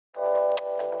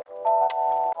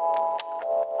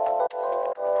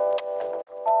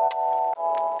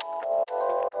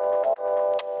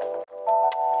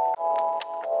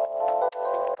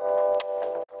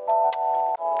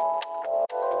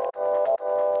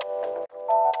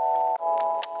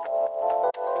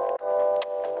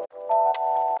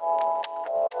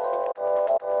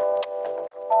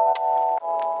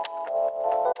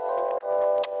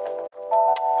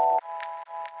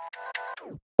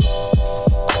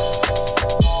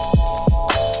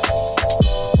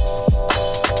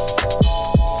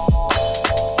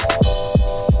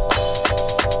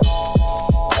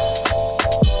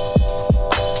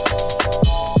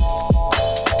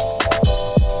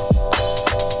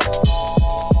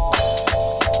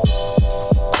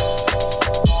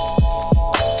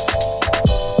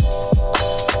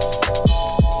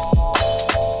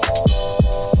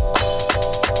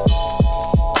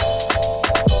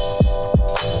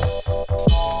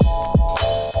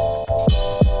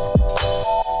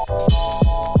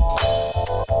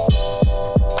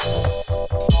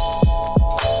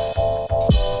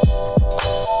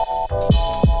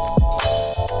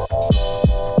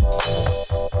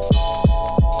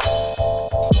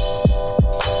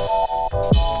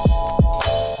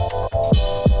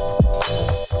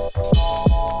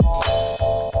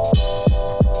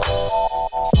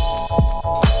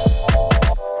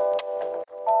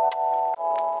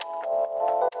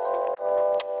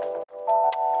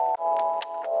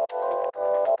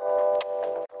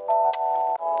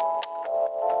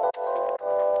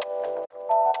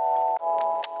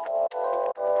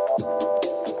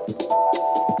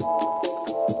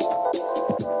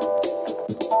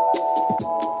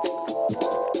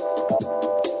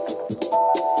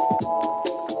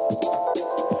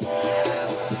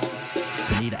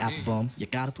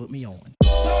gotta put me on.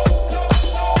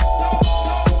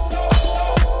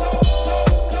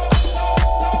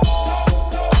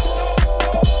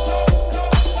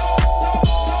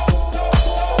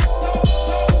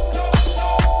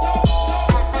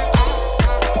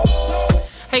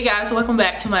 Hey guys, welcome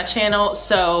back to my channel.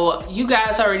 So you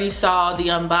guys already saw the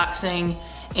unboxing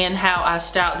and how I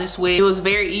styled this wig. It was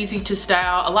very easy to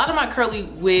style. A lot of my curly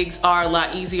wigs are a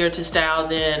lot easier to style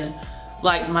than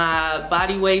like my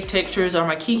body wave textures or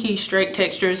my kiki straight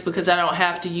textures because I don't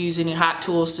have to use any hot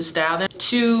tools to style them.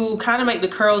 To kind of make the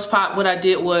curls pop, what I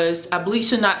did was I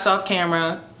bleached the knots off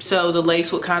camera so the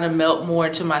lace would kind of melt more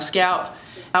into my scalp.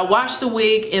 I washed the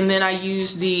wig and then I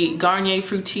used the Garnier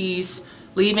Fructis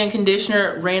leave-in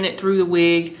conditioner, ran it through the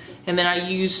wig, and then I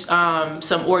used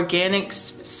some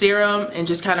organics serum and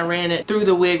just kind of ran it through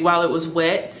the wig while it was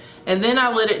wet. And then I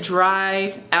let it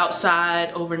dry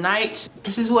outside overnight.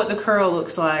 This is what the curl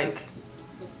looks like.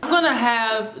 I'm gonna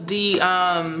have the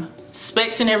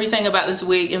specs and everything about this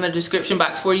wig in the description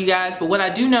box for you guys, but what I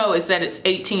do know is that it's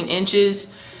 18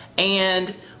 inches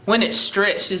and when it's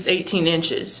stretched it's 18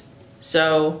 inches.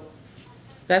 So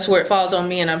that's where it falls on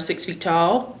me, and I'm 6 feet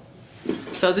tall.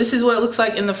 So this is what it looks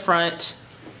like in the front.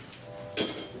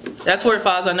 That's where it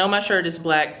falls. I know my shirt is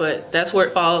black, but that's where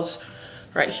it falls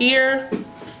right here.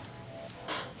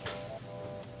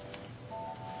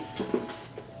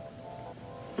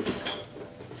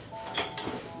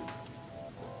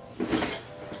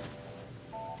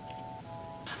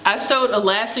 I sewed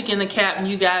elastic in the cap and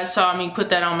you guys saw me put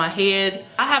that on my head.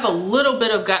 I have a little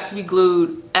bit of got to be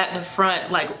glued at the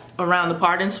front, like around the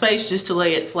parting space, just to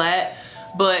lay it flat.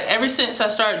 But ever since I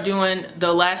started doing the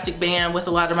elastic band with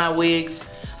a lot of my wigs,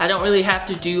 I don't really have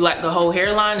to do like the whole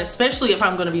hairline, especially if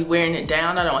I'm gonna be wearing it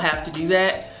down. I don't have to do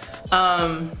that.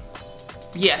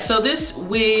 Yeah, so this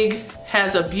wig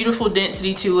has a beautiful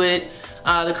density to it.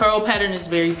 The curl pattern is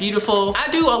very beautiful. I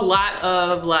do a lot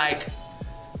of like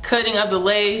cutting of the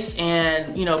lace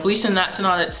and, you know, bleaching knots and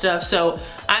all that stuff. So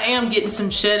I am getting some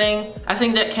shedding. I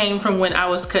think that came from when I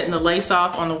was cutting the lace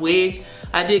off on the wig.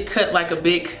 I did cut like a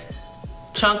big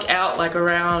chunk out like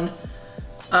around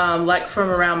like from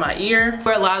around my ear,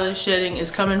 where a lot of the shedding is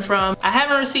coming from. I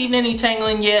haven't received any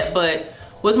tangling yet, but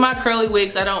with my curly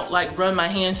wigs I don't like run my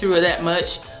hands through it that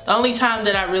much. The only time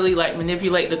that I really like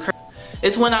manipulate the curl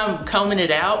is when I'm combing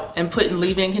it out and putting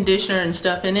leave-in conditioner and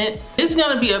stuff in it. This is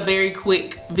gonna be a very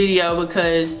quick video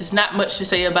because it's not much to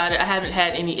say about it. I haven't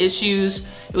had any issues.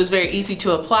 It was very easy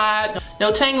to apply.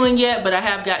 No tangling yet, but I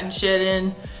have gotten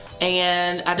shedding.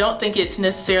 And I don't think it's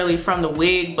necessarily from the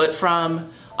wig, but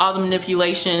from all the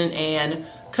manipulation and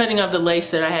cutting of the lace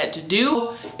that I had to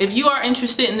do. If you are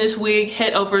interested in this wig,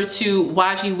 head over to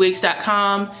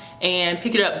YGwigs.com and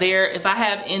pick it up there. If I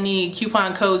have any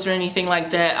coupon codes or anything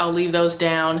like that, I'll leave those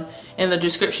down in the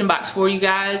description box for you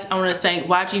guys. I want to thank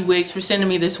YGwigs for sending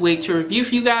me this wig to review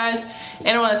for you guys.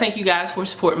 And I want to thank you guys for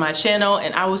supporting my channel,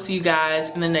 and I will see you guys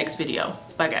in the next video.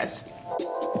 Bye guys.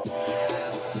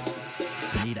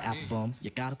 Need an apple bum, you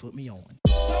gotta put me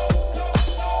on.